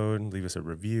episode, leave us a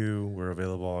review. We're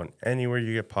available on anywhere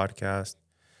you get podcasts.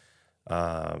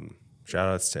 Shout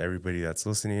outs to everybody that's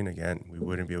listening. Again, we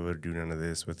wouldn't be able to do none of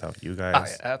this without you guys.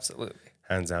 Oh, yeah, absolutely.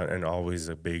 Hands down. And always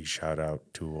a big shout out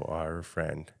to our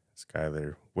friend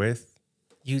Skyler with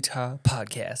Utah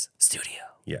Podcast Studio.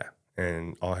 yeah.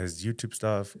 And all his YouTube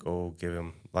stuff, go give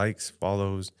him likes,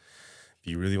 follows. If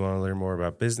you really want to learn more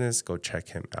about business, go check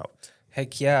him out.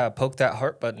 Heck yeah. Poke that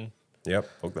heart button. Yep,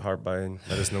 poke the heart button.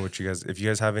 Let us know what you guys, if you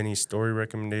guys have any story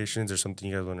recommendations or something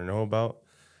you guys want to know about,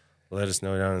 let us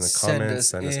know down in the comments.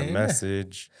 Send us a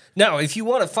message. Now, if you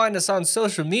want to find us on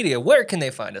social media, where can they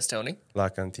find us, Tony? La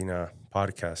Cantina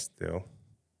Podcast still.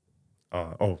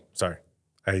 Sorry.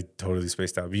 I totally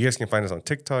spaced out. But you guys can find us on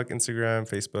TikTok, Instagram,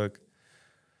 Facebook.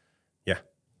 Yeah.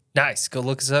 Nice. Go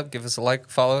look us up. Give us a like,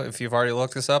 follow. If you've already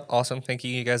looked us up, awesome. Thank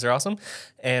you. You guys are awesome.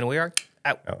 And we are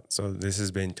out. So this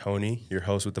has been Tony, your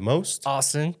host with the most.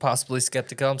 Austin, possibly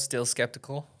skeptical. I'm still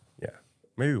skeptical. Yeah.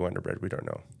 Maybe Wonder Bread. We don't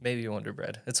know. Maybe Wonder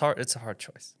Bread. It's hard. It's a hard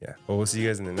choice. Yeah. Well, we'll see you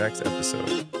guys in the next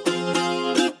episode.